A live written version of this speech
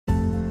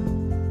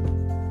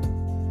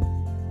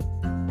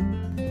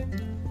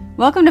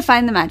Welcome to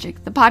Find the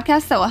Magic, the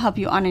podcast that will help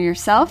you honor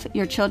yourself,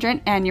 your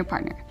children, and your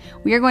partner.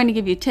 We are going to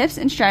give you tips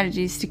and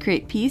strategies to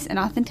create peace and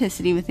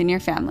authenticity within your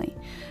family.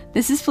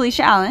 This is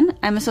Felicia Allen.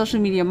 I'm a social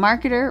media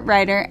marketer,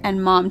 writer,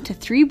 and mom to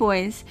 3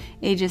 boys,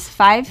 ages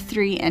 5,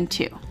 3, and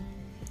 2.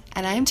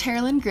 And I'm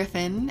Terilyn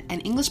Griffin,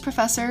 an English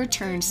professor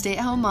turned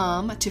stay-at-home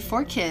mom to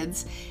 4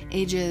 kids,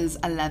 ages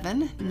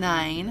 11,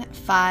 9,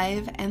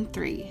 5, and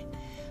 3.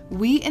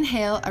 We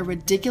inhale a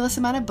ridiculous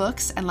amount of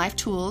books and life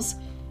tools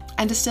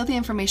and distill the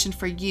information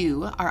for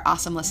you, our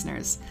awesome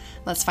listeners.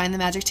 Let's find the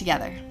magic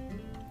together.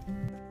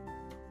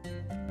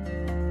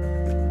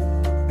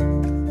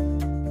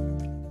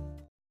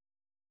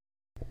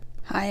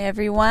 Hi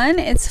everyone,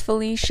 it's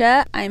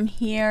Felicia. I'm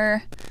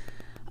here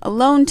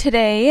alone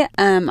today.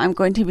 I'm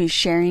going to be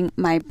sharing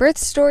my birth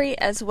story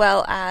as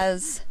well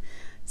as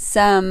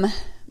some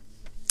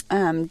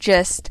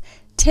just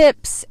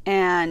tips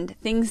and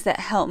things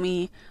that help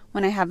me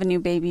when I have a new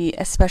baby,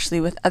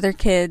 especially with other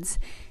kids.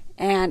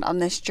 And on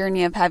this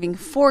journey of having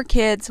 4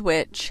 kids,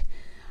 which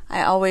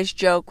I always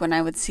joke when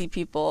I would see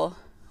people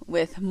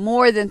with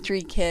more than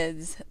 3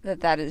 kids,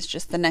 that is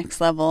just the next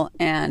level.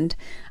 And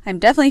I'm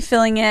definitely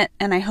feeling it.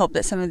 And I hope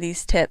that some of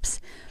these tips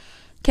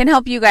can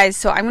help you guys.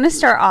 So I'm going to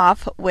start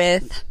off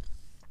with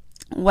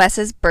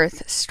Wes's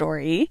birth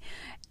story.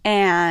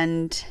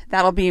 And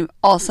that'll be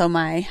also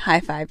my high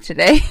five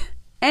today.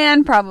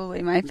 And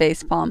probably my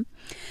face palm.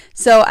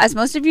 So as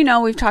most of you know,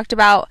 we've talked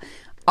about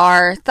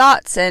our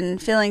thoughts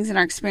and feelings and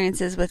our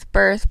experiences with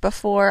birth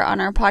before on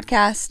our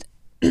podcast.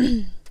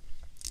 Terilyn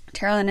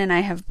and I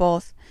have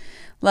both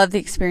loved the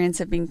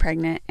experience of being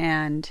pregnant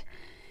and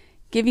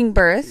giving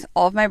birth.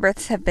 All of my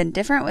births have been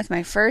different. With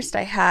my first,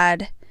 I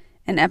had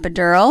an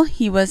epidural.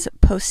 He was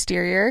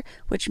posterior,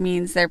 which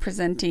means they're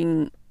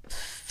presenting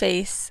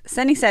face,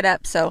 sunny side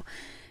up. So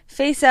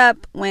face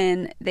up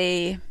when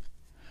they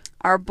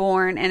are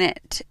born, and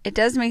it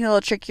does make it a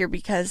little trickier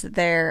because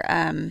they're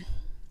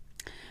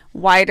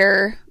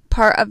wider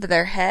part of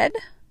their head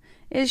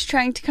is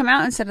trying to come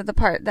out instead of the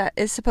part that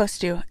is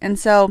supposed to. And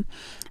so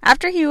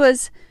after he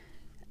was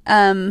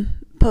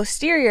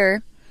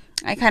posterior,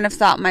 I kind of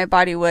thought my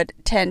body would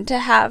tend to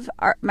have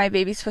my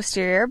baby's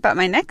posterior, but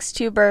my next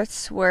 2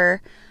 births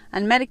were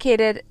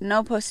unmedicated,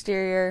 no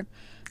posterior.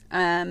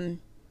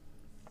 And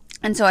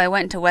so I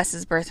went to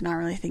Wes's birth not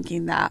really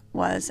thinking that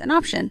was an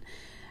option.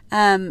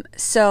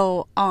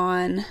 So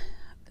on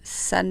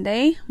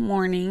Sunday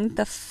morning,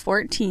 the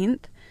 14th,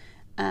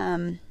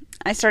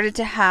 I started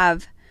to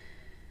have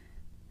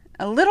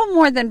a little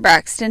more than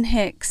Braxton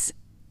Hicks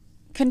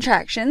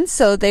contractions.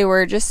 So they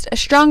were just a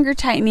stronger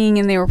tightening,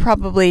 and they were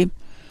probably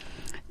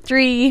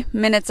 3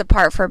 minutes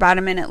apart for about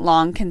a minute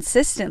long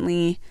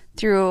consistently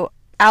throughout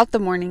the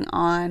morning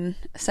on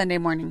Sunday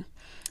morning.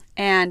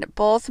 And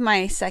both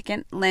my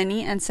second,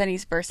 Lenny, and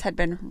Sunny's births had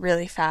been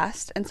really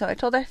fast. And so I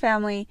told our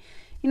family,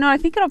 I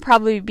think it'll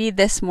probably be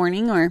this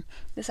morning or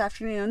this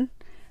afternoon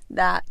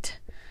that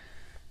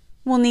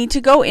we'll need to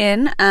go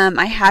in.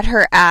 I had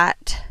her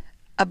at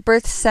a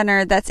birth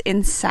center that's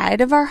inside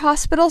of our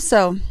hospital.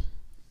 So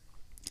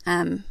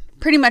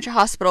pretty much a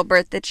hospital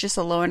birth. It's just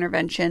a low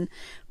intervention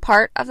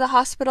part of the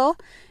hospital.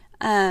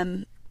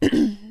 And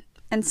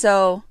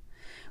so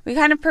we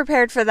kind of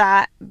prepared for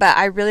that. But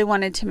I really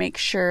wanted to make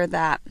sure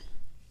that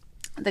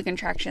the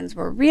contractions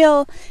were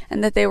real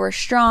and that they were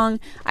strong.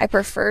 I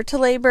prefer to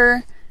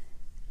labor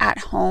at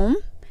home.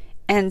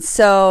 And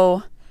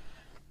so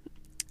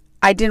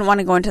I didn't want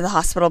to go into the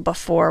hospital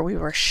before we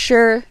were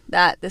sure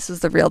that this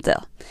was the real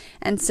deal.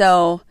 And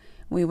so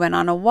we went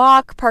on a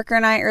walk, Parker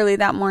and I, early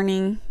that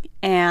morning,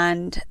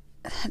 and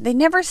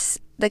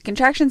the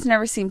contractions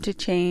never seemed to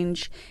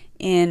change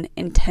in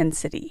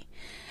intensity.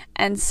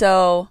 And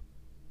so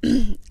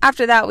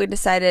after that, we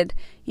decided,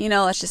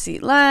 let's just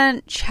eat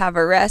lunch, have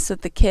a rest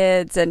with the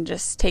kids, and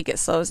just take it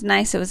slow. It was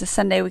nice. It was a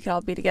Sunday. We could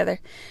all be together.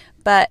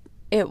 But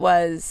it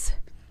was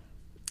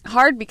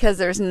hard because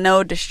there's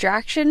no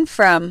distraction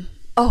from,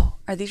 oh,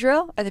 are these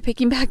real? Are they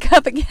picking back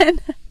up again?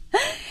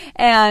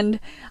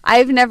 And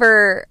I've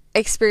never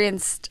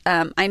experienced,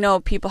 I know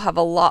people have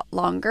a lot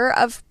longer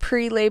of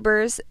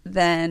pre-labors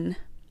than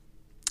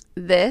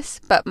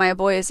this, but my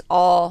boys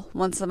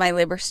once my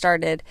labor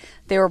started,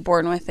 they were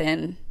born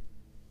within,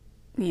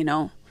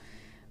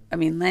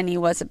 Lenny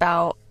was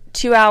about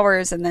 2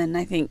 hours, and then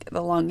I think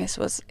the longest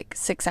was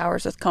 6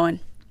 hours with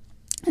Cohen.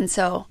 And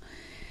so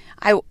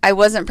I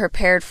wasn't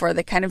prepared for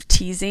the kind of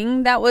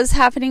teasing that was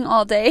happening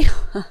all day.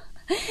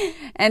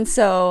 And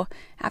so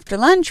after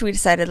lunch, we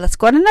decided let's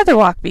go on another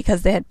walk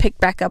because they had picked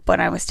back up when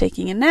I was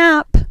taking a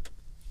nap.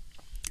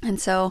 And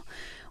so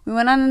we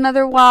went on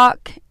another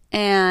walk,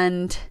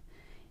 and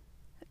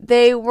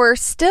I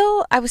was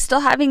still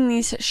having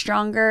these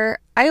stronger,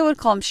 I would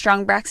call them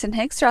strong Braxton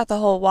Hicks throughout the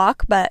whole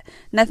walk, but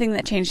nothing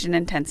that changed in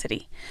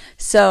intensity.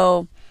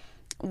 So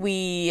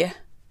we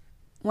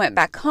went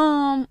back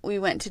home. We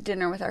went to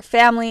dinner with our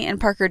family,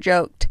 and Parker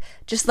joked,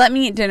 just let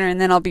me eat dinner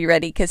and then I'll be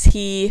ready, because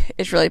he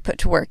is really put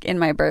to work in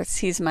my births.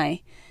 He's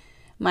my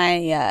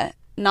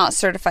not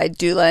certified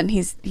doula, and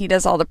he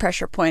does all the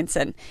pressure points,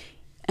 and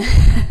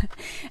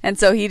And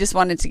so he just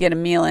wanted to get a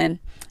meal in.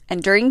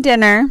 And during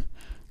dinner,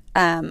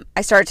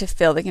 I started to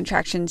feel the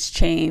contractions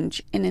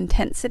change in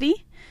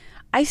intensity.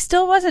 I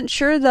still wasn't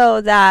sure,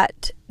 though,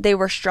 that they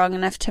were strong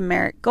enough to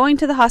merit going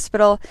to the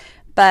hospital,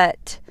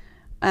 but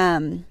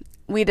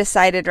we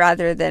decided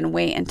rather than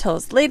wait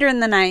until later in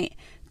the night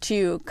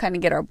to kind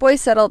of get our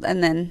boys settled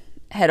and then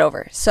head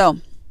over. So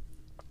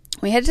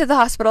we headed to the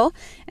hospital,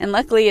 and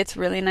luckily it's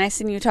really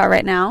nice in Utah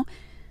right now.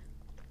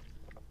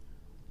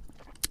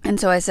 And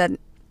so I said,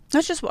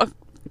 let's just walk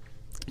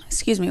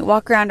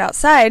around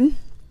outside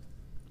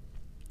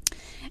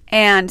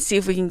and see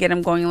if we can get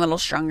him going a little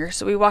stronger.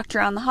 So we walked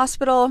around the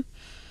hospital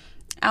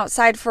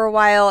outside for a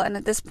while, and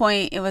at this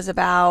point it was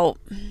about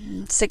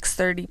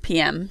 6:30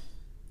 p.m.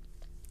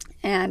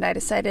 And I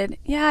decided,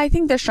 yeah, I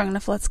think they're strong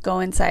enough. Let's go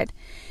inside.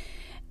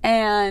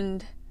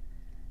 And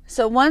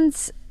so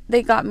once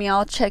they got me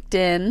all checked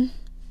in,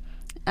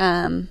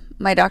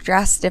 my doctor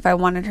asked if I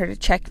wanted her to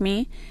check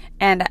me.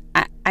 And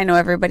I know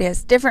everybody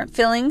has different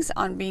feelings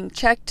on being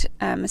checked,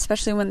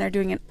 especially when they're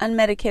doing an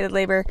unmedicated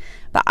labor.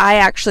 But I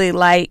actually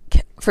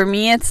for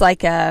me, it's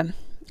like a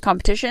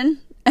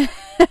competition.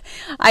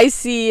 I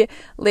see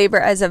labor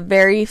as a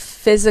very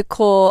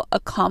physical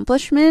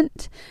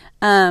accomplishment.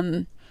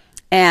 And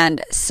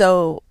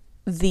so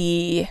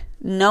the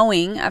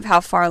knowing of how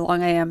far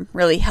along I am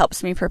really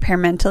helps me prepare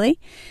mentally.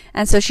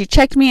 And so she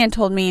checked me and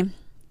told me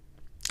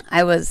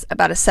I was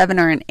about a 7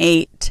 or an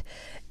 8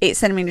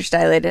 centimeters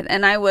dilated.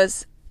 And I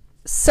was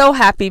so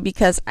happy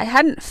because I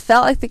hadn't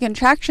felt like the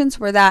contractions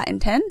were that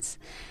intense.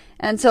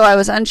 And so I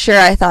was unsure.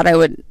 I thought I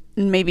would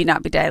maybe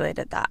not be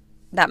dilated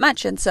that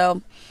much. And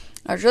so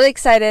I was really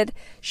excited.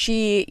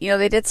 They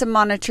did some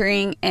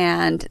monitoring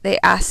and they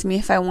asked me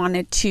if I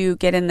wanted to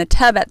get in the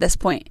tub at this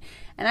point.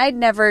 And I'd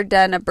never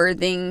done a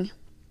birthing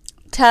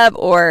tub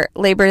or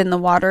labored in the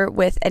water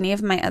with any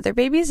of my other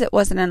babies. It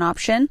wasn't an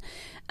option.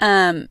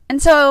 And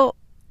so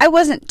I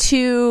wasn't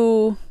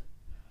too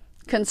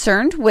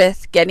concerned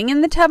with getting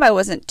in the tub. I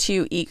wasn't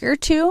too eager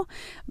to,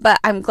 but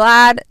I'm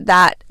glad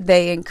that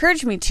they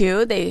encouraged me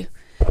to. They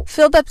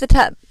filled up the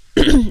tub.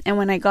 And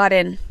when I got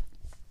in,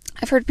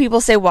 I've heard people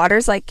say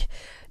water's like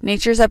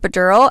nature's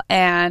epidural,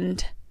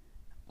 and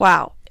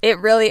wow, it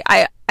really,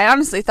 I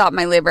honestly thought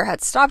my labor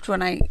had stopped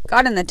when I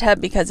got in the tub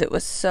because it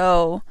was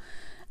so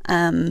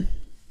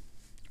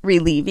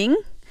relieving.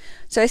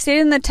 So I stayed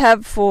in the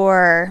tub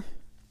for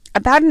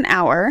about an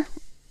hour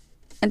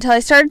until I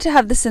started to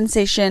have the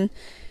sensation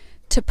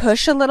to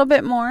push a little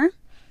bit more,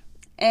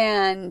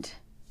 and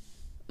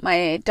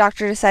my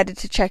doctor decided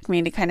to check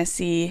me to kind of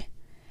see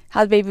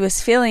how the baby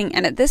was feeling.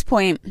 And at this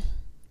point,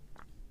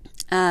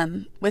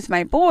 with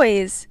my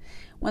boys,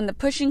 when the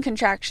pushing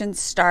contractions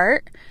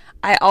start,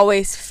 I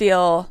always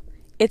feel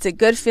it's a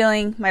good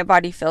feeling. My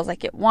body feels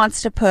like it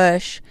wants to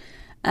push.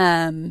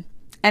 And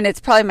it's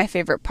probably my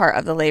favorite part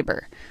of the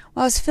labor.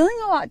 Well, I was feeling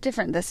a lot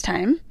different this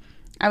time.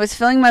 I was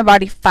feeling my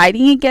body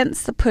fighting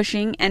against the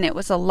pushing, and it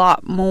was a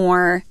lot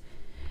more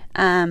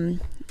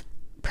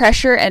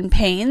pressure and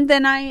pain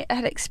than I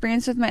had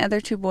experienced with my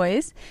other two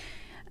boys.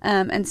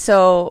 And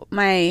so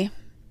my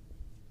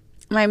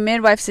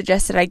midwife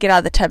suggested I get out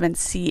of the tub and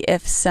see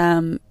if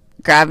some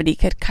gravity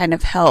could kind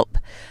of help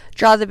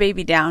draw the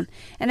baby down.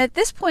 And at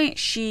this point,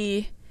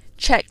 she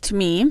checked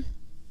me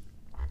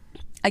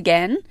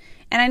again,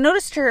 and I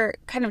noticed her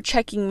kind of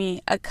checking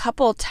me a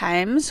couple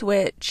times,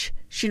 which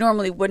she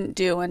normally wouldn't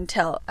do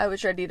until I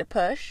was ready to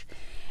push.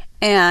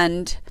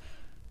 And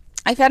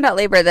I found out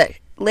later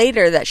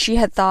that she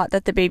had thought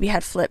that the baby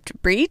had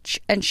flipped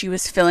breech, and she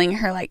was feeling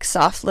her like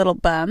soft little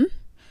bum.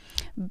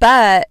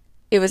 But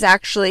it was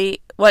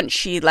actually, once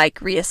she like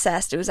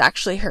reassessed, it was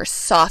actually her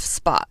soft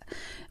spot,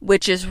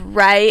 which is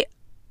right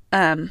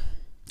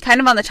kind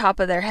of on the top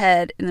of their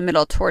head in the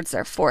middle towards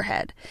their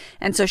forehead.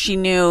 And so she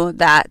knew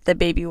that the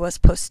baby was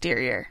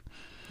posterior.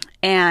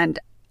 And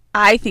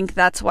I think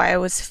that's why I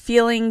was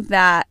feeling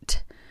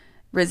that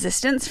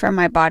resistance from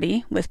my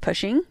body with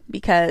pushing,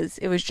 because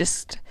it was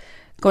just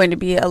going to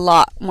be a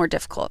lot more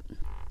difficult.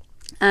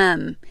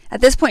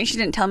 At this point, she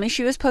didn't tell me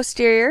she was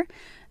posterior.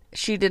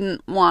 She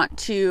didn't want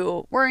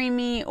to worry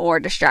me or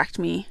distract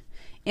me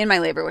in my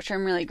labor, which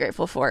I'm really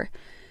grateful for.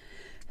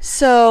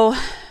 So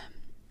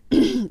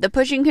the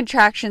pushing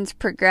contractions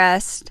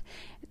progressed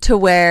to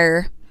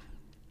where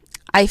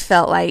I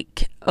felt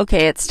like,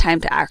 okay, it's time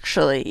to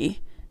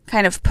actually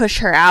kind of push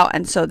her out.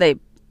 And so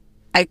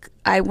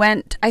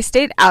I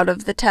stayed out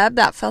of the tub.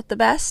 That felt the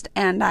best.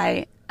 And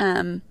I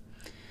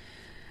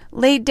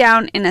laid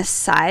down in a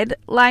side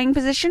lying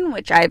position,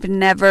 which I've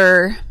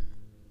never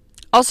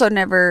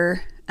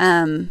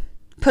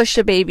pushed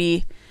a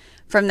baby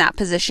from that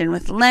position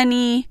with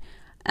Lenny.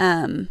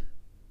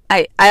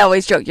 I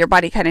always joke your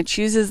body kind of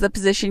chooses the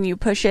position you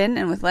push in,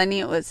 and with Lenny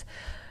it was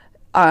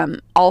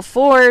all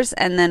fours,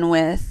 and then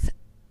with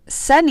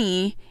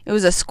Sunny it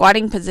was a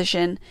squatting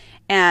position.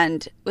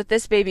 And with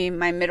this baby,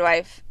 my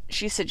midwife,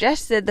 she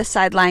suggested the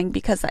side lying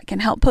because that can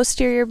help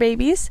posterior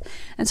babies.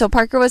 And so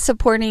Parker was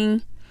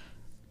supporting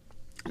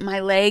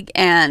my leg,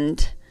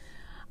 and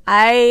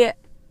I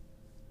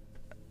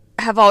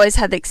have always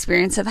had the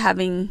experience of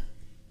having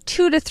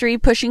 2 to 3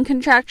 pushing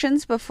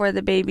contractions before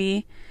the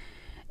baby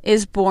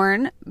is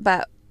born,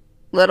 but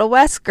little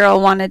West girl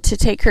wanted to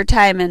take her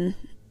time, and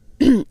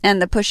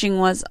and the pushing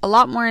was a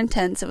lot more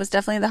intense. It was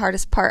definitely the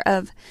hardest part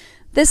of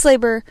this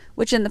labor,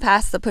 which in the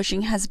past the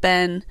pushing has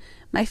been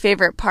my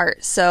favorite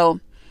part. So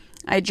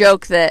I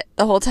joke that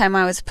the whole time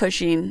I was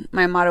pushing,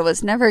 my motto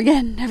was never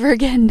again, never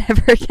again,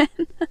 never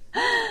again.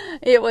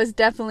 It was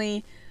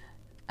definitely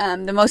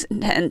the most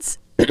intense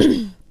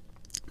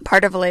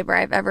part of a labor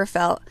I've ever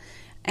felt.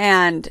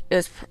 And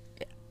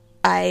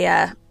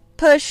I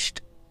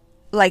pushed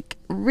like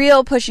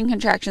real pushing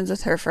contractions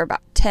with her for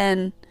about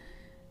 10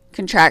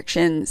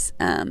 contractions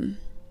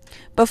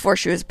before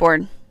she was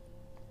born.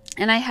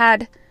 And I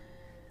had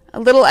a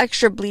little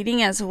extra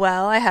bleeding as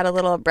well. I had a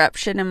little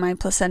abruption in my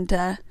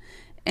placenta,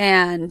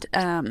 and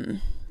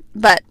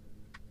but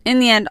in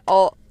the end,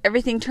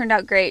 everything turned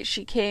out great.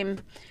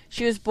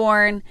 She was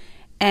born,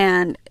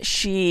 and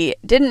she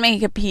didn't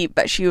make a peep,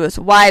 but she was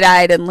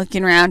wide-eyed and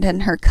looking around,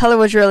 and her color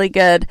was really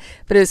good,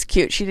 but it was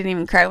cute. She didn't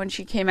even cry when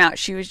she came out.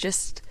 She was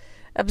just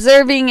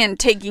observing and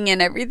taking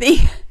in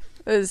everything.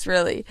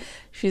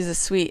 She's a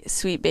sweet,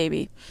 sweet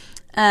baby.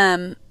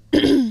 And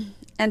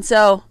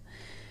so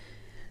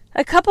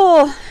a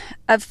couple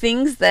of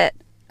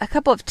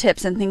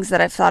tips and things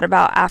that I've thought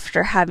about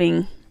after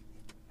having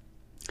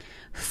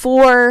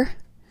 4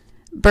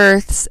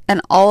 births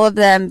and all of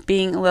them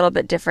being a little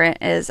bit different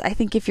is, I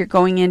think if you're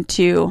going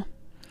into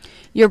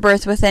your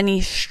birth with any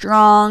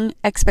strong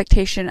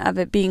expectation of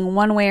it being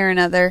one way or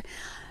another,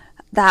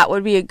 that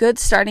would be a good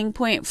starting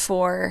point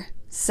for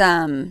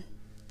some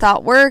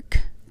thought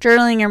work,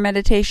 journaling, or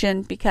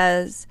meditation,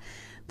 because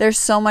there's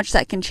so much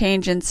that can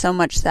change and so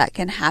much that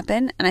can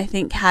happen. And I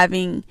think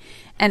having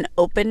an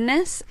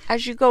openness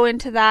as you go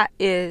into that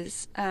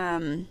is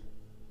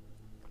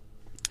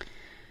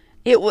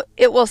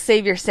it will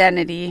save your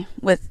sanity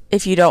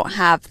if you don't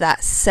have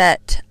that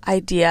set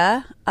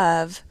idea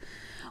of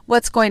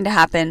what's going to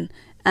happen.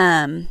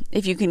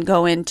 If you can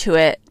go into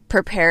it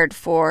prepared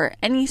for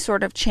any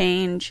sort of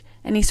change,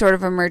 any sort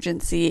of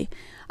emergency,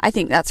 I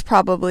think that's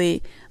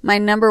probably my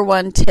number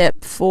one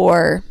tip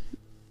for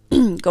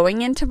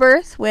going into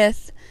birth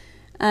with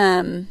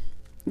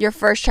your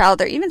first child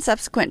or even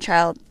subsequent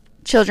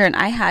children.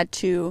 I had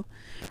to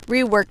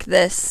rework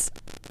this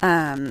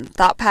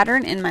thought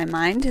pattern in my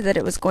mind that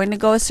it was going to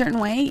go a certain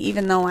way,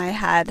 even though I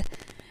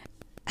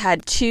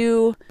had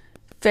 2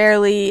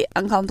 fairly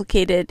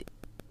uncomplicated,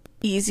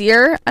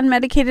 easier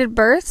unmedicated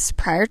births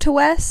prior to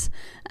Wes.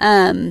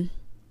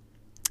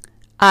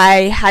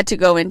 I had to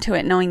go into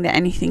it knowing that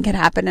anything could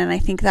happen, and I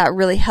think that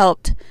really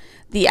helped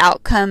the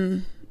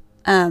outcome,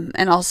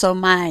 and also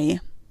my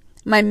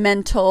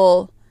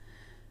mental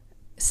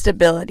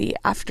stability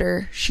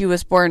after she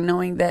was born,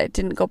 knowing that it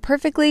didn't go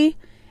perfectly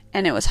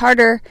and it was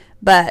harder,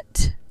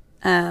 but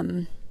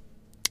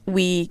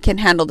we can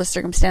handle the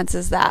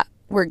circumstances that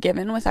we're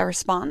given with our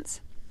response.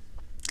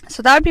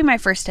 So that would be my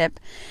first tip.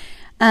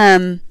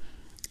 I'm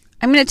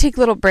going to take a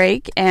little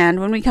break, and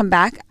when we come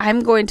back,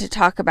 I'm going to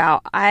talk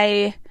about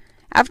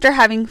after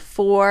having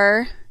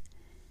 4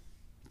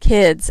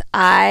 kids,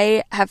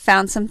 I have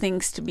found some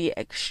things to be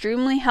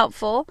extremely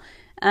helpful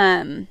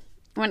when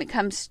it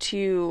comes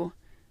to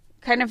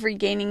kind of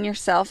regaining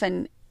yourself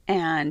and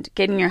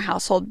getting your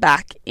household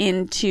back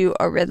into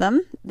a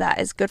rhythm that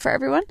is good for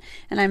everyone.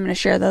 And I'm going to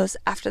share those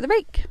after the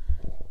break.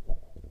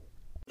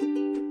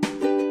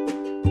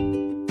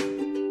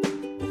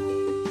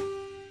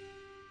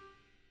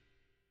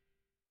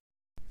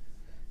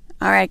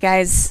 All right,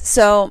 guys.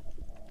 So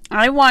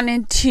I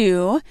wanted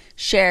to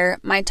share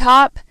my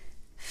top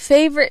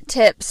favorite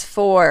tips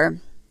for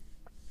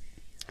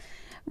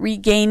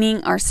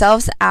regaining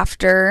ourselves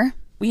after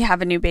we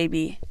have a new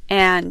baby.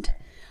 And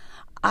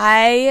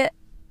I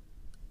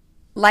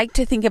like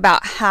to think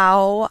about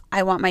how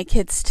I want my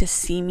kids to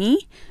see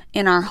me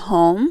in our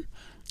home.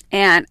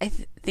 And I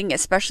think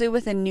especially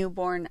with a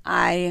newborn,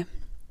 I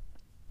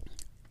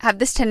have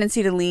this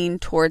tendency to lean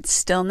towards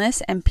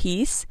stillness and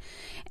peace,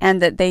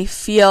 and that they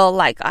feel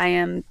like I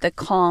am the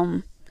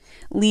calm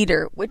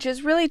leader, which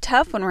is really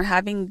tough when we're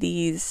having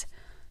these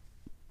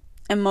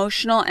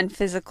emotional and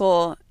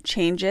physical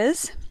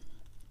changes.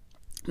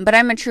 But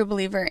I'm a true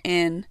believer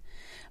in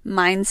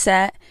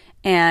mindset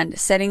and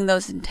setting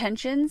those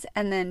intentions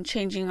and then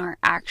changing our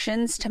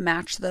actions to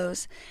match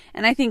those.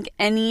 And I think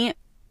any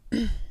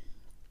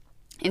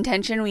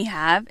intention we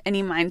have,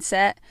 any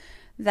mindset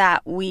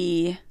that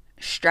we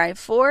strive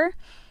for,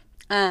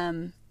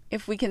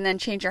 if we can then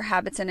change our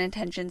habits and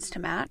intentions to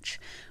match,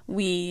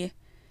 we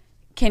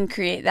can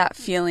create that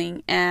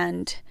feeling.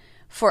 And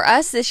for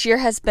us, this year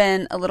has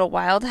been a little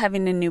wild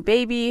having a new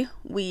baby.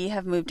 We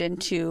have moved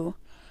into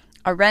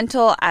a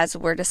rental as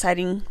we're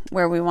deciding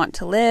where we want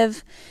to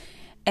live.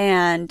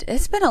 And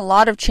it's been a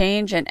lot of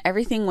change, and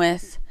everything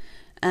with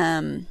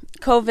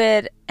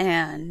COVID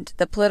and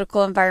the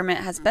political environment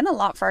has been a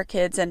lot for our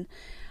kids. And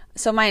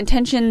so my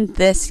intention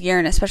this year,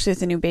 and especially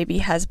with a new baby,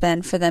 has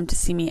been for them to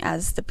see me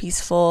as the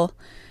peaceful,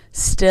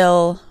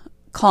 still,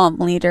 calm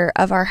leader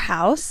of our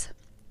house.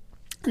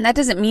 And that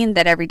doesn't mean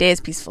that every day is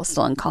peaceful,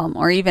 still, and calm,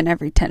 or even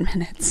every 10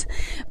 minutes.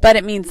 But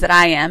it means that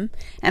I am,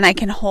 and I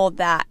can hold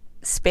that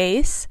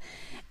space.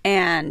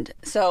 And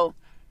so,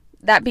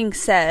 that being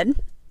said,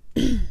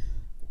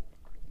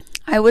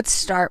 I would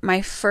start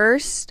my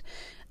first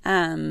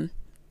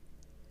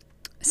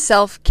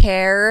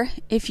self-care,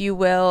 if you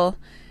will,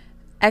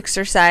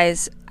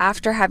 exercise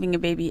after having a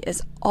baby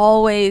is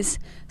always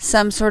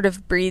some sort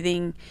of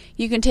breathing.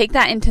 You can take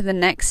that into the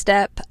next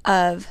step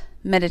of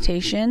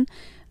meditation.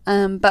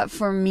 But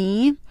for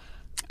me,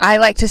 I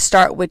like to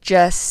start with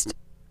just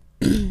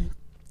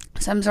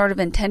some sort of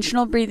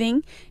intentional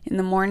breathing in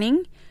the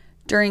morning,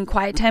 during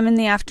quiet time in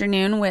the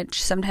afternoon,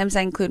 which sometimes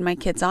I include my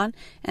kids on,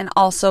 and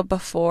also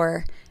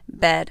before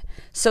bed.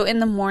 So in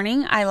the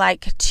morning, I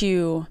like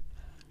to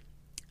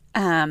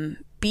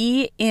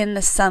be in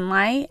the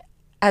sunlight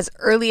as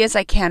early as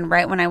I can,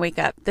 right when I wake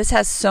up. This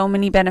has so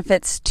many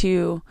benefits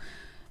to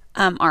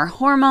our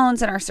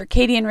hormones and our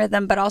circadian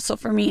rhythm, but also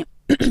for me,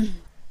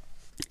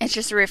 it's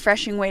just a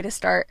refreshing way to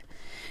start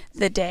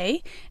the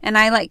day. And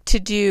I like to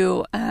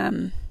do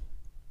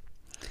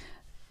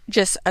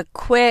just a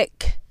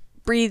quick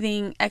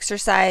breathing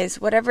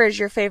exercise, whatever is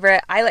your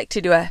favorite. I like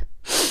to do a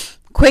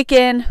quick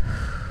in,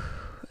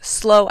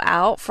 slow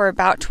out for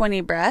about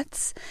 20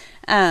 breaths.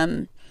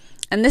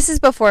 And this is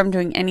before I'm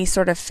doing any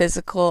sort of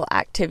physical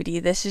activity.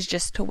 This is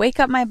just to wake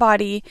up my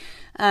body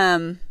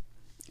and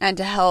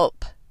to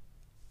help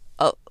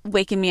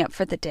waken me up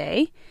for the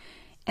day.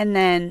 And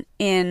then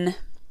in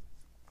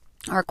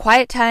our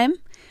quiet time,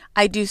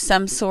 I do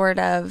some sort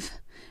of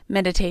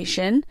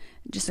meditation,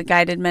 just a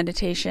guided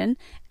meditation.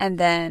 And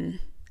then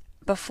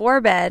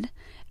before bed,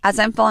 as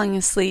I'm falling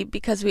asleep,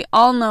 because we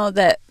all know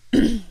that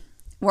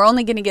we're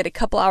only going to get a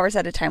couple hours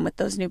at a time with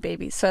those new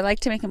babies. So I like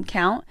to make them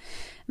count.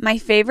 My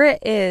favorite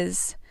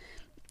is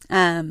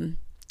a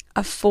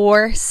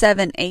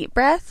 4-7-8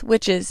 breath,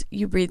 which is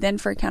you breathe in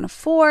for a count of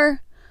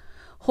 4,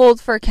 hold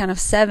for a count of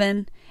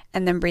 7,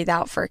 and then breathe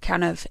out for a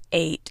count of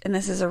 8. And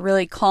this is a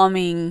really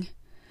calming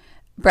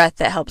breath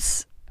that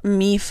helps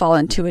me fall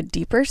into a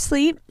deeper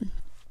sleep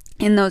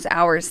in those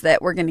hours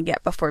that we're going to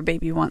get before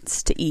baby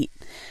wants to eat.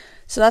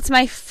 So that's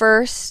my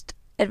first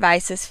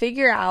advice, is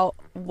figure out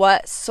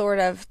what sort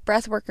of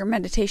breath work or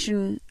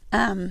meditation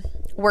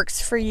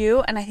works for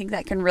you. And I think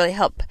that can really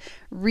help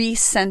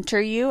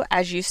recenter you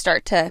as you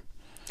start to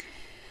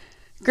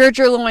gird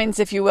your loins,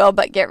 if you will,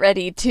 but get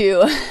ready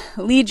to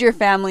lead your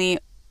family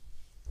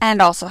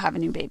and also have a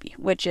new baby,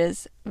 which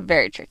is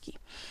very tricky.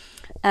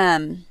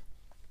 The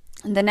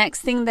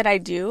next thing that I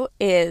do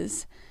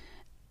is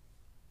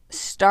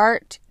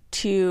start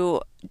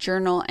to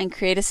journal and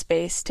create a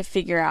space to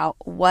figure out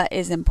what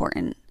is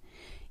important.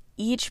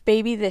 Each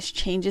baby, this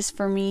changes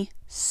for me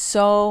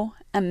so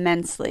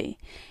immensely.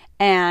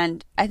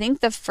 And I think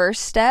the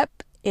first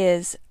step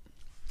is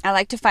I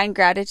like to find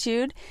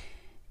gratitude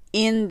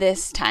in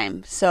this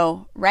time.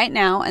 So right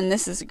now, and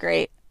this is a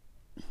great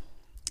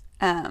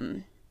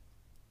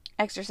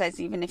exercise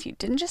even if you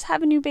didn't just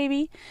have a new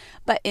baby,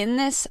 but in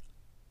this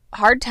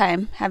hard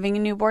time, having a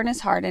newborn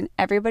is hard and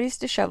everybody's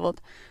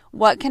disheveled,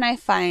 what can I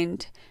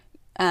find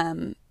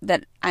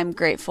that I'm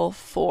grateful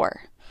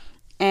for?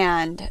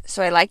 And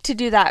so I like to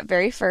do that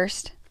very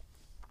first.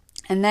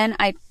 And then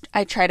I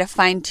try to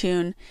fine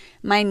tune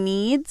my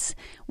needs,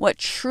 what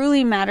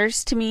truly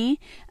matters to me,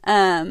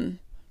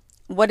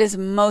 what is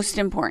most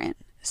important.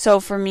 So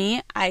for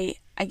me, I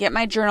get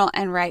my journal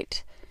and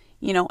write,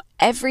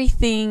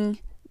 everything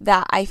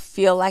that I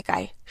feel like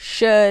I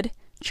should,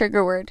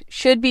 trigger word,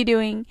 should be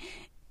doing,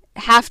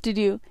 have to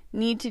do,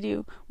 need to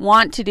do,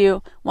 want to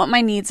do, what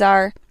my needs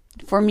are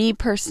for me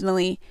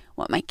personally,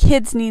 what my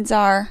kids' needs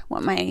are,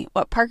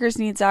 what Parker's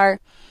needs are.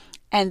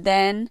 And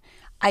then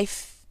I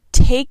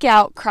take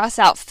out, cross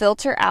out,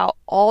 filter out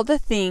all the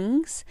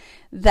things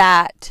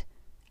that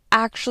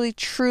actually,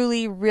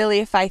 truly, really,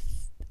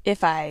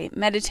 if I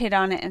meditate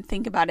on it and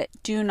think about it,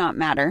 do not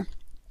matter.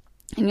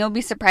 And you'll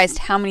be surprised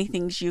how many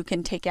things you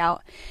can take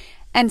out.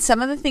 And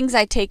some of the things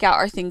I take out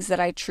are things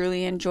that I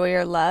truly enjoy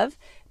or love,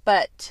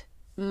 but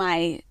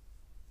my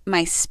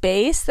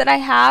space that I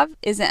have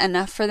isn't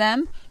enough for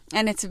them.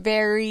 And it's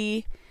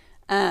very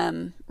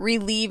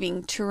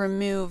relieving to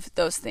remove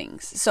those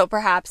things. So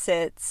perhaps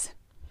it's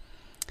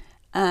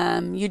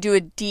you do a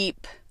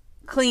deep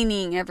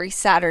cleaning every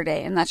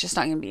Saturday, and that's just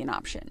not going to be an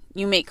option.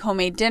 You make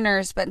homemade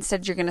dinners, but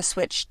instead you're going to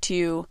switch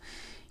to,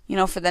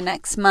 for the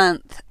next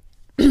month,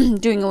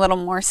 doing a little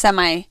more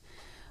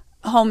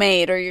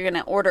semi-homemade, or you're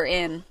going to order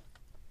in.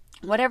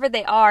 Whatever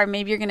they are,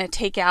 maybe you're going to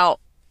take out,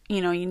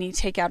 you need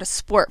to take out a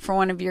sport for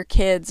one of your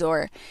kids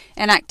or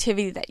an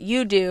activity that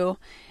you do.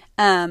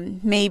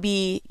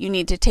 Maybe you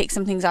need to take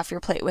some things off your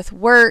plate with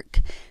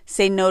work,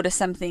 say no to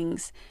some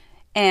things.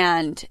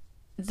 And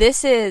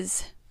this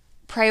is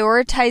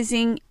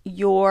prioritizing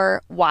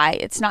your why.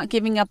 It's not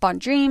giving up on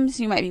dreams.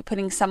 You might be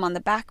putting some on the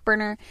back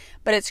burner,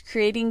 but it's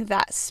creating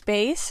that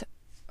space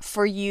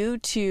for you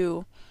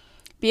to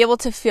be able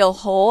to feel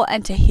whole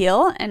and to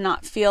heal and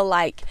not feel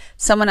like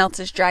someone else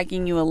is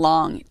dragging you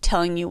along,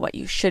 telling you what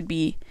you should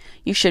be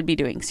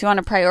doing. So you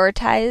want to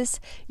prioritize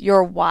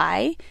your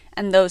why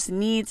and those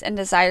needs and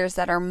desires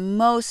that are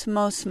most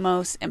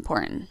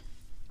important.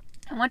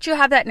 And once you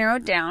have that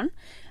narrowed down,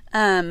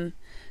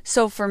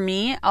 so for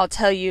me, I'll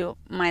tell you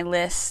my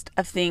list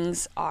of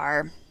things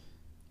are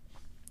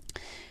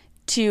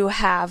to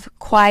have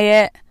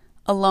quiet,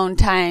 alone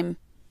time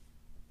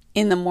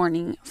in the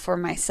morning for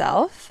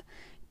myself,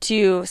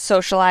 to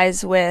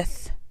socialize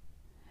with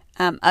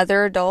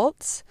other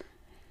adults,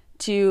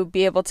 to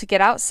be able to get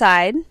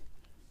outside,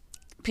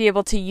 be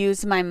able to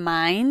use my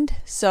mind.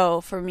 So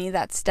for me,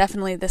 that's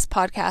definitely this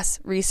podcast,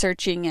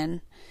 researching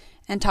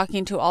and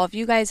talking to all of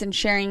you guys and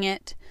sharing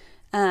it.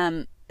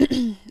 And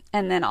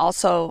then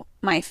also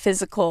my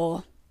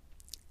physical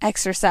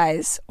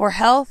exercise or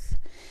health.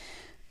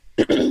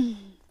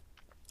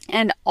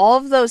 And all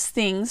of those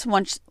things,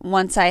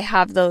 once I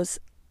have those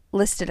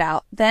listed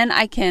out, then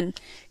I can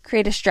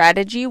create a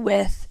strategy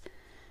with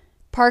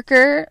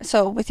Parker,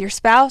 so with your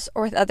spouse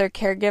or with other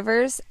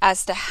caregivers,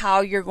 as to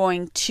how you're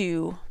going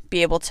to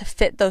be able to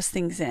fit those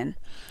things in.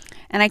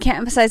 And I can't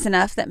emphasize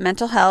enough that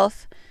mental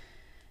health,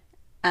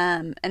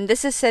 and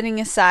this is setting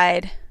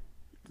aside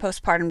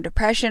postpartum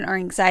depression or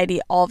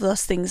anxiety, all of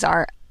those things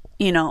are,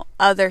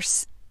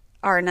 others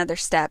are another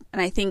step.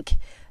 And I think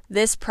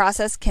this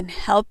process can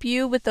help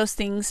you with those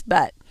things,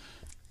 but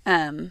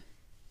I'm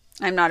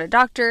not a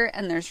doctor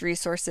and there's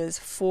resources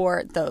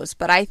for those.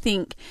 But I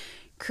think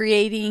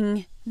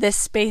creating this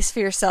space for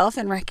yourself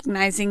and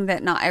recognizing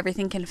that not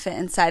everything can fit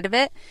inside of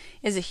it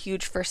is a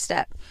huge first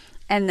step.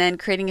 And then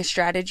creating a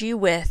strategy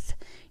with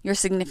your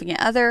significant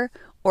other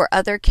or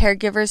other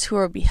caregivers who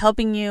will be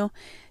helping you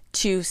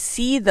to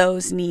see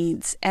those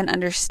needs and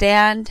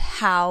understand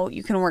how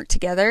you can work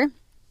together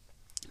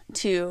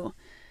to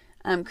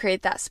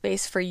create that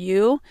space for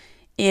you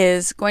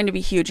is going to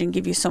be huge and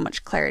give you so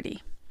much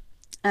clarity.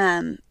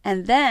 And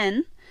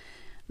then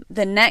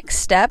the next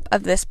step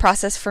of this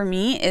process for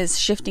me is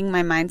shifting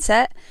my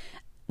mindset.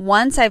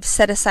 Once I've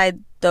set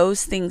aside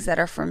those things that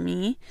are for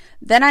me,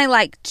 then I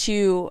like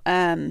to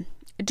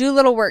do a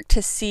little work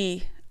to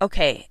see,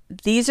 okay,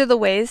 these are the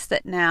ways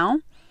that now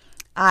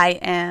I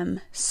am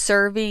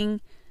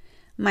serving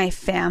my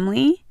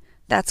family.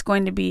 That's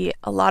going to be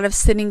a lot of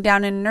sitting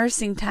down and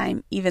nursing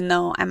time, even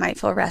though I might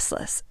feel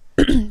restless.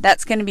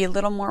 That's going to be a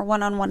little more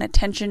one-on-one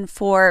attention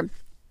for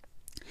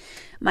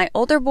my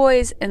older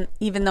boys, and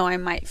even though I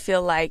might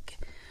feel like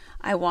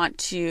I want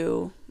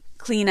to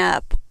clean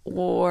up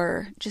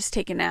or just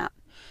take a nap.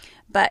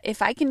 But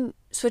if I can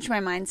switch my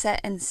mindset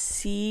and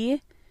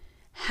see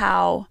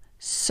how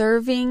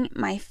serving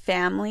my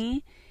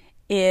family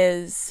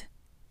is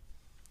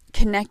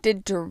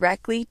connected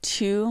directly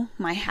to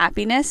my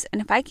happiness,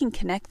 and if I can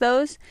connect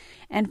those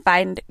and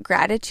find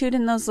gratitude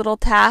in those little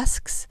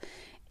tasks,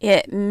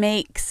 it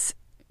makes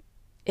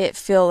it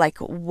feel like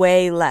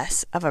way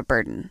less of a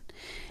burden.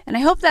 And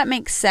I hope that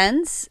makes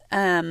sense,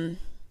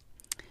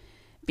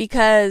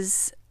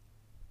 because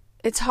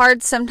it's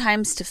hard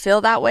sometimes to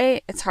feel that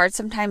way. It's hard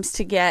sometimes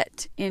to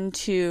get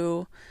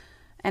into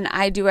an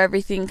I do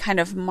everything kind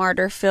of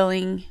martyr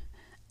feeling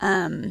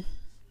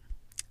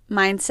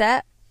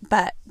mindset.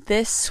 But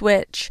this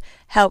switch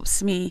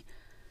helps me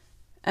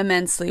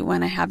immensely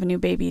when I have a new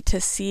baby,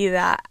 to see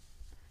that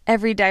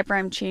every diaper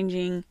I'm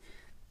changing,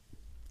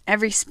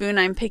 every spoon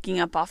I'm picking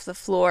up off the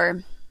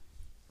floor,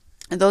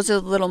 those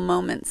are the little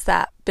moments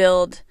that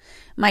build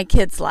my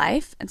kid's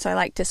life. And so I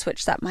like to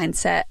switch that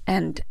mindset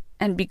and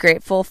be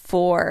grateful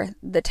for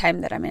the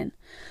time that I'm in.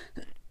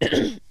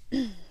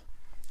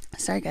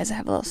 Sorry guys, I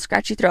have a little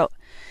scratchy throat.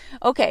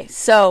 Okay,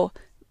 so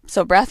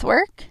breath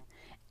work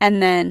and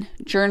then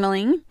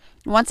journaling.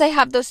 Once I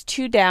have those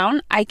two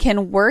down, I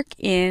can work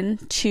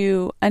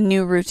into a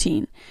new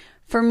routine.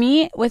 For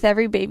me, with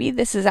every baby,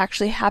 this has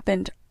actually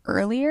happened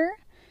earlier.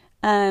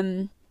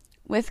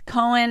 With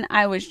Cohen,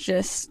 I was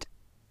just,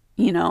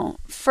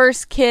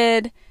 first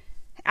kid,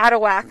 out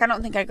of whack. I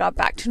don't think I got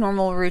back to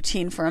normal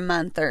routine for a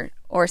month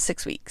or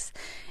 6 weeks.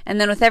 And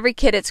then with every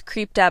kid, it's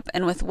creeped up.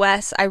 And with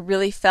Wes, I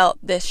really felt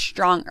this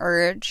strong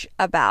urge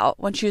about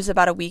when she was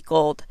about a week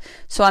old.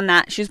 So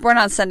she was born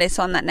on Sunday.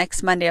 So on that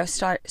next Monday, I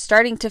was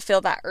starting to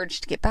feel that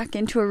urge to get back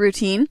into a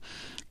routine.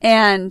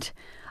 And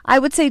I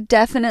would say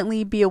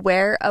definitely be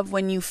aware of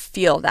when you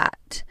feel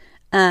that.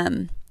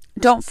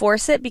 Don't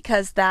force it,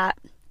 because that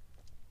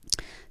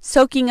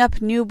soaking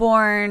up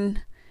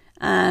newborn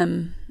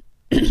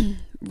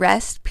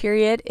rest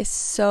period is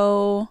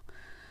so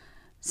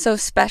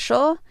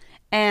special,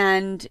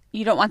 and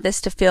you don't want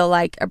this to feel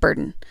like a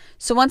burden.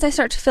 So once I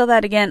start to feel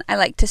that again, I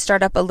like to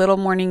start up a little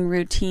morning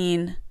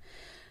routine.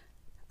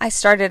 I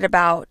started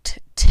about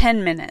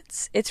 10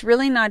 minutes. It's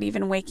really not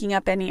even waking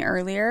up any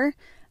earlier.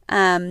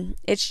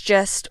 It's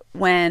just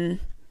when,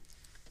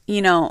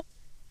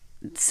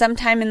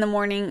 sometime in the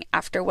morning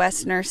after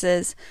Wes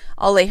nurses,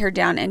 I'll lay her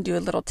down and do a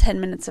little 10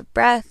 minutes of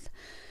breath,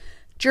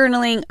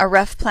 journaling, a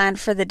rough plan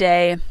for the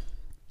day,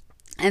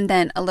 and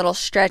then a little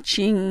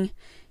stretching,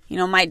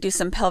 might do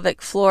some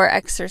pelvic floor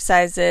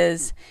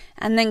exercises,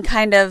 and then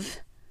kind of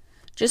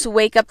just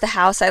wake up the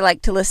house. I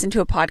like to listen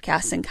to a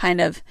podcast and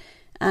kind of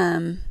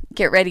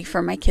get ready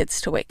for my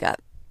kids to wake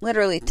up.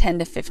 Literally 10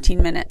 to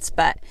 15 minutes.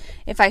 But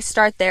if I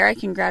start there, I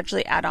can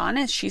gradually add on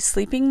as she's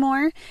sleeping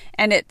more.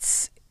 And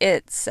it's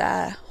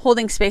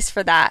holding space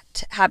for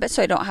that habit,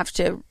 so I don't have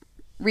to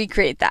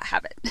recreate that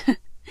habit.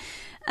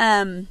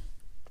 And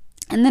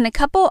then a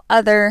couple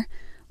other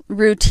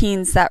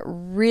routines that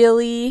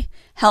really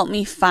help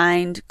me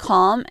find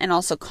calm and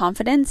also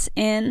confidence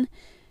in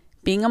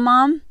being a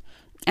mom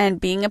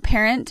and being a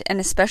parent, and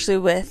especially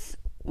with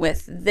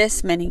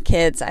this many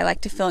kids. I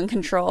like to feel in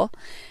control,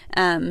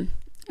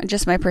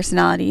 just my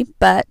personality.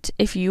 But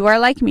if you are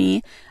like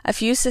me, a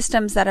few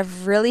systems that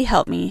have really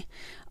helped me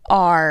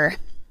are,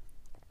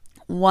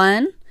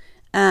 one,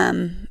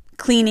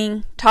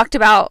 cleaning. Talked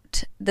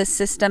about the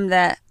system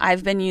that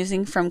I've been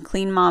using from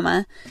Clean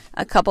Mama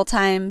a couple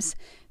times.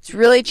 It's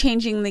really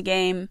changing the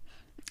game.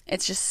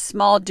 It's just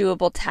small,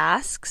 doable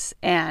tasks,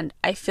 and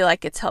I feel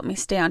like it's helped me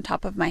stay on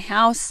top of my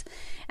house,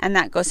 and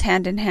that goes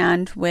hand in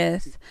hand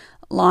with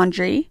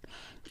laundry.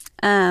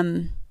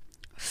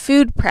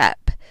 Food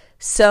prep.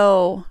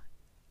 So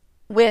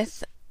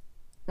with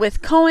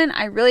Cohen,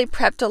 I really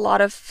prepped a lot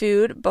of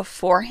food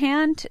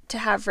beforehand to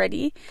have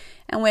ready,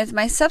 and with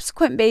my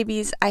subsequent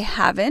babies, I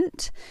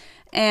haven't.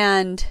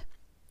 And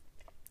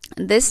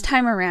this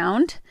time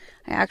around,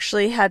 I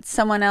actually had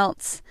someone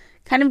else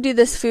kind of do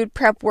this food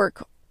prep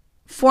work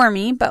for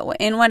me, but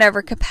in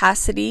whatever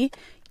capacity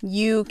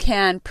you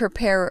can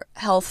prepare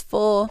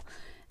healthful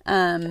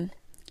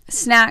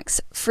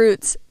snacks,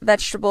 fruits,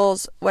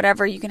 vegetables,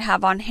 whatever you can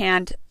have on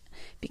hand.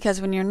 Because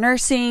when you're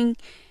nursing,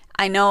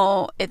 I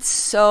know it's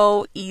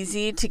so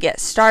easy to get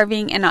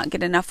starving and not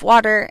get enough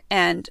water.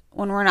 And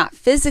when we're not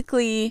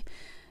physically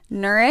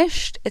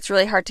nourished, it's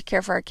really hard to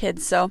care for our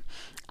kids. So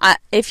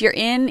if you're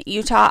in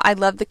Utah, I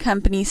love the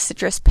company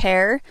Citrus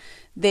Pear.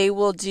 They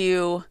will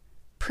do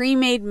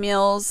pre-made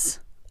meals,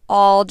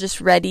 all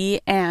just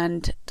ready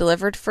and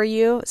delivered for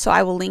you. So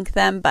I will link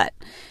them. But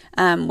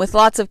with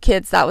lots of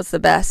kids, that was the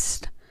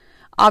best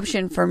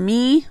option for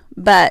me.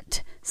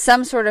 But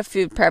some sort of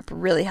food prep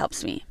really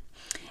helps me.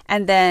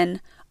 And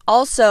then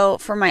also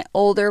for my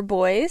older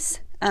boys,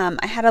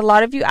 I had a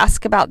lot of you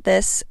ask about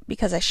this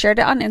because I shared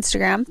it on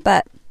Instagram,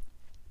 but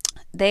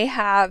they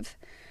have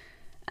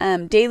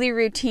daily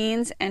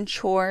routines and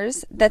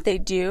chores that they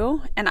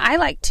do. And I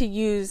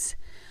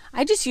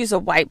just use a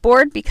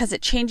whiteboard because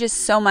it changes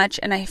so much,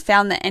 and I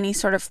found that any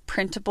sort of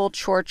printable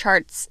chore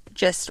charts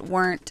just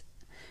weren't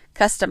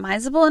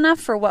customizable enough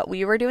for what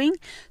we were doing.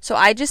 So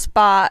I just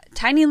bought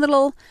tiny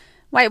little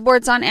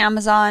whiteboards on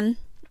Amazon.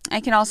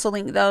 I can also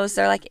link those.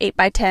 They're like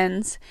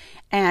 8x10s,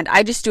 and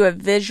I just do a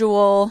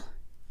visual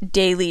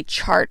daily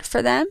chart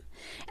for them.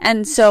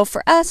 And so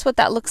for us, what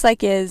that looks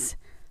like is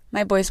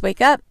my boys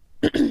wake up,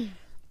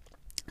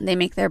 they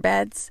make their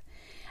beds,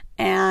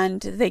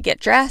 and they get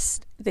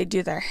dressed, they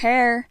do their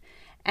hair,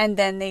 and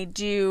then they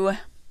do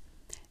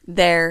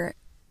their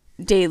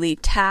daily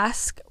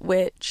task,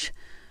 which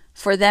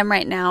for them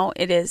right now,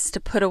 it is to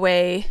put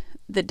away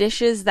the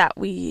dishes that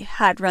we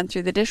had run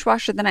through the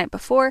dishwasher the night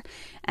before,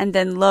 and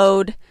then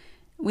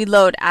we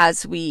load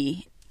as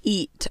we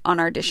eat on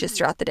our dishes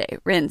throughout the day,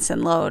 rinse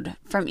and load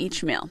from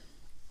each meal.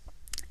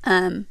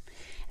 And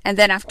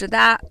then after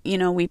that,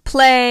 we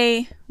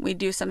play, we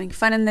do something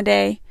fun in the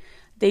day.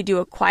 They do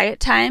a quiet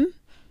time,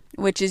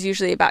 which is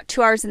usually about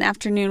 2 hours in the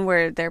afternoon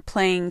where they're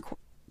playing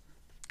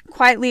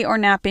quietly or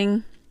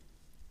napping.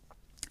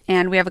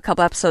 And we have a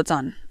couple episodes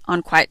on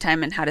quiet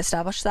time and how to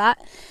establish that.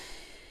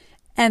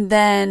 And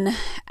then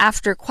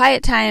after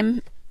quiet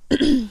time,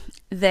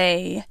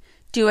 they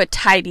do a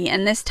tidy.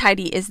 And this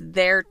tidy is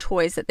their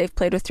toys that they've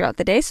played with throughout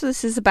the day. So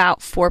this is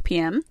about 4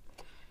 p.m.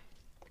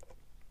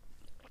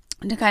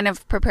 to kind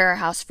of prepare our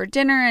house for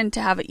dinner and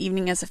to have an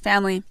evening as a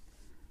family.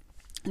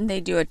 And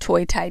they do a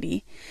toy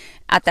tidy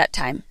at that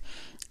time.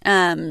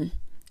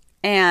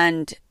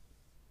 And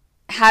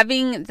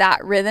having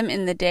that rhythm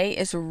in the day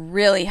is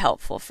really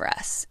helpful for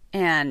us.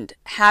 And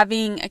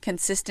having a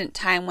consistent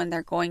time when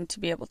they're going to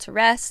be able to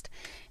rest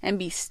and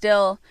be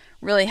still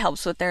really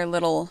helps with their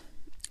little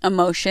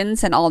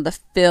emotions and all the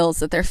feels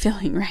that they're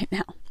feeling right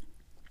now.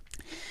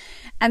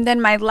 And then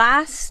my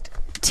last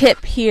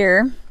tip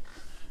here.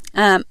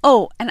 And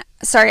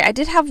sorry, I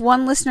did have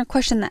one listener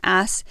question that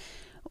asked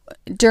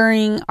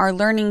during our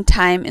learning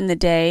time in the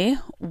day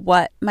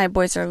what my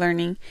boys are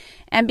learning.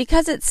 And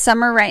because it's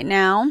summer right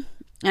now,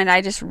 and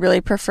I just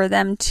really prefer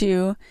them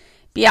to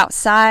be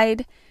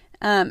outside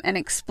and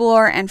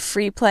explore and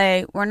free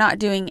play, we're not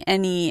doing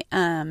any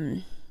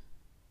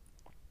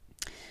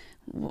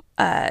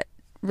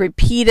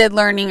repeated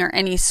learning or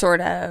any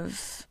sort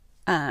of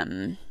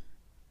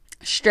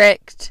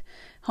strict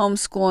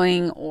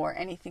homeschooling or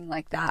anything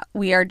like that.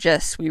 We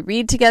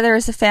read together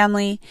as a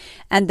family,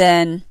 and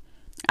then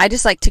I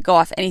just like to go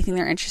off anything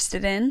they're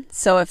interested in.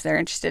 So if they're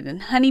interested in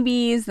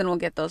honeybees, then we'll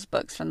get those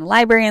books from the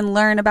library and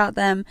learn about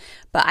them.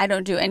 But I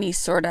don't do any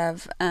sort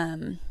of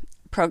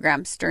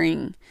programs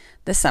during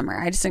the summer.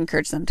 I just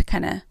encourage them to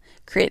kind of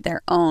create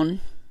their own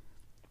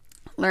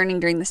learning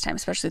during this time,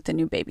 especially with the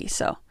new baby.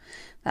 So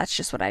that's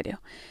just what I do.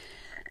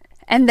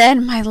 And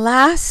then my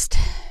last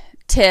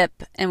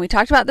tip, and we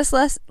talked about this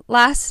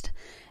last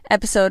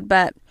episode,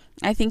 but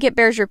I think it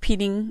bears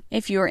repeating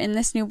if you're in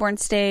this newborn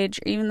stage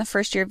or even the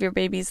first year of your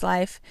baby's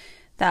life,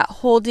 that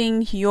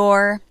holding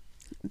your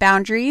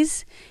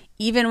boundaries,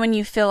 even when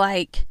you feel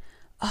like,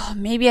 oh,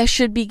 maybe I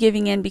should be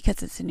giving in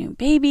because it's a new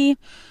baby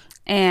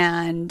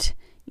and,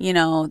 you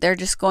know, they're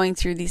just going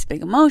through these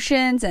big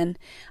emotions. And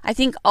I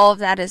think all of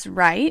that is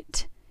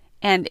right.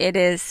 And it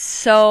is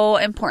so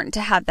important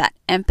to have that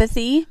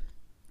empathy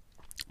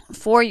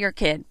for your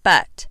kid.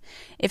 But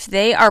if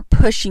they are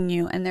pushing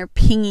you and they're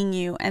pinging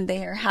you and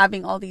they are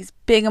having all these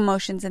big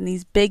emotions and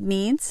these big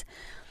needs,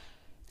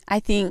 I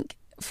think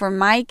for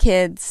my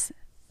kids,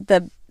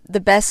 the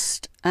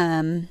best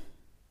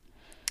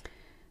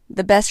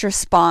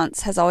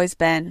response has always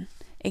been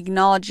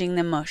acknowledging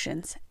the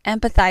emotions,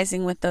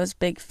 empathizing with those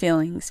big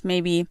feelings.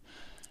 Maybe,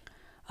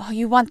 oh,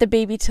 you want the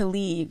baby to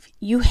leave.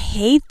 You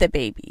hate the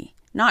baby.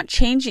 Not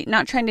trying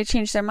to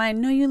change their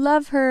mind. No, you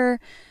love her.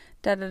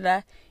 Da da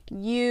da.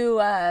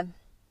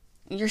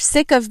 You're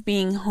sick of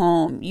being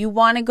home. You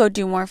want to go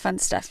do more fun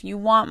stuff. You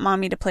want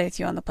mommy to play with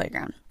you on the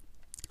playground.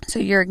 So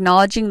you're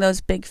acknowledging those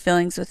big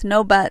feelings with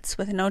no buts,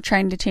 with no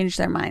trying to change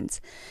their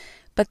minds.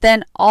 But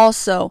then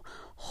also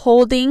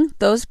holding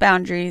those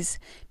boundaries,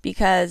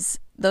 because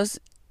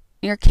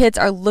your kids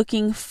are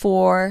looking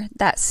for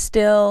that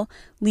still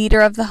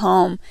leader of the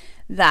home,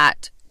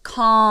 that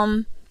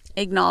calm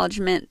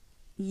acknowledgement.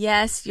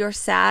 Yes, you're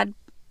sad.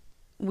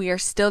 We are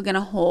still going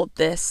to hold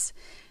this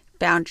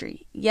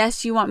boundary.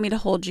 Yes, you want me to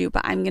hold you,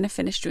 but I'm going to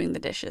finish doing the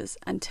dishes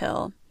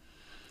until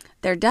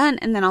they're done,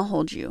 and then I'll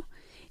hold you.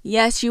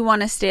 Yes, you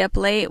want to stay up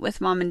late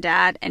with mom and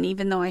dad, and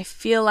even though I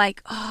feel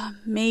like, oh,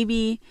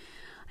 maybe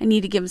I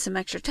need to give him some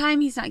extra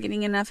time, he's not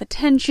getting enough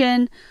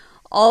attention,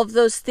 all of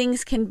those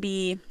things can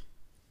be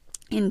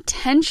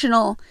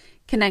intentional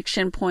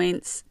connection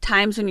points,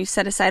 times when you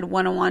set aside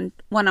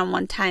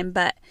one-on-one time.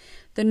 But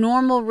the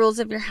normal rules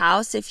of your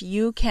house, if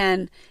you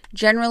can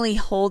generally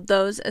hold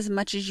those as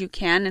much as you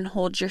can and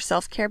hold your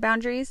self-care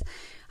boundaries,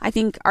 I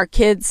think our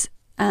kids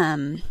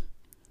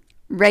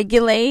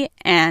regulate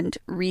and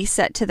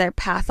reset to their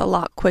path a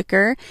lot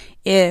quicker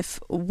if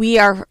we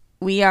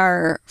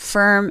are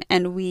firm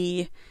and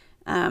we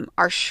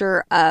are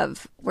sure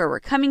of where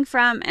we're coming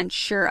from and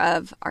sure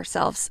of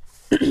ourselves.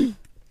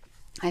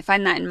 I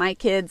find that in my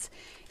kids,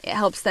 it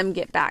helps them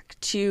get back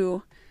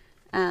to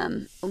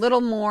a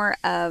little more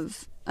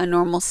of a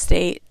normal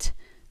state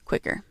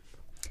quicker.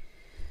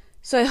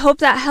 So I hope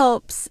that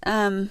helps.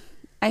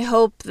 I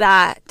hope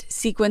that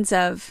sequence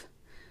of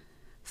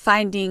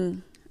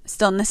finding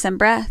stillness and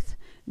breath,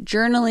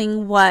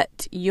 journaling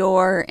what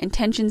your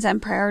intentions and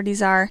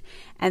priorities are,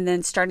 and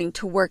then starting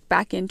to work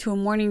back into a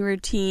morning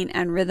routine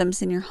and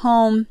rhythms in your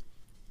home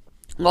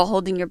while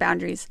holding your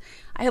boundaries.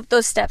 I hope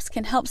those steps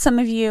can help some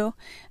of you.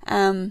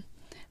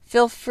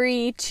 Feel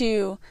free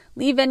to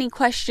leave any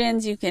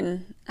questions. You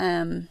can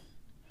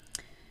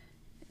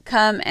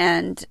come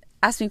and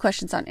ask me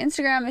questions on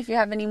Instagram if you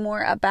have any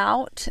more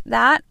about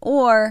that,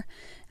 or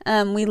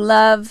we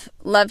love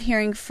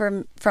hearing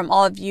from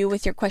all of you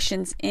with your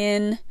questions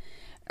in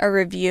a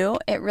review.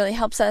 It really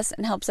helps us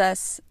and helps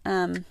us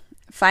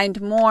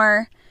find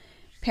more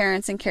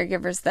parents and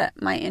caregivers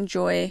that might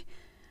enjoy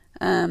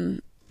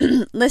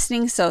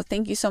listening. So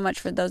thank you so much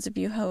for those of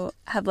you who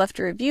have left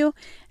a review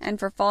and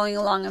for following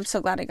along. I'm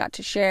so glad I got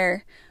to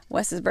share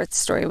Wes's birth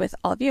story with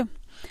all of you.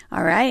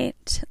 All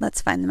right,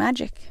 let's find the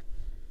magic.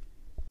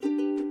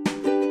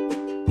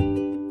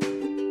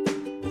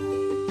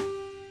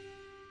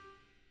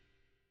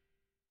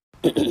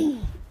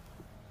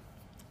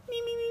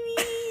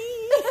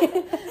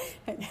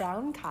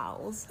 Brown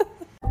cows.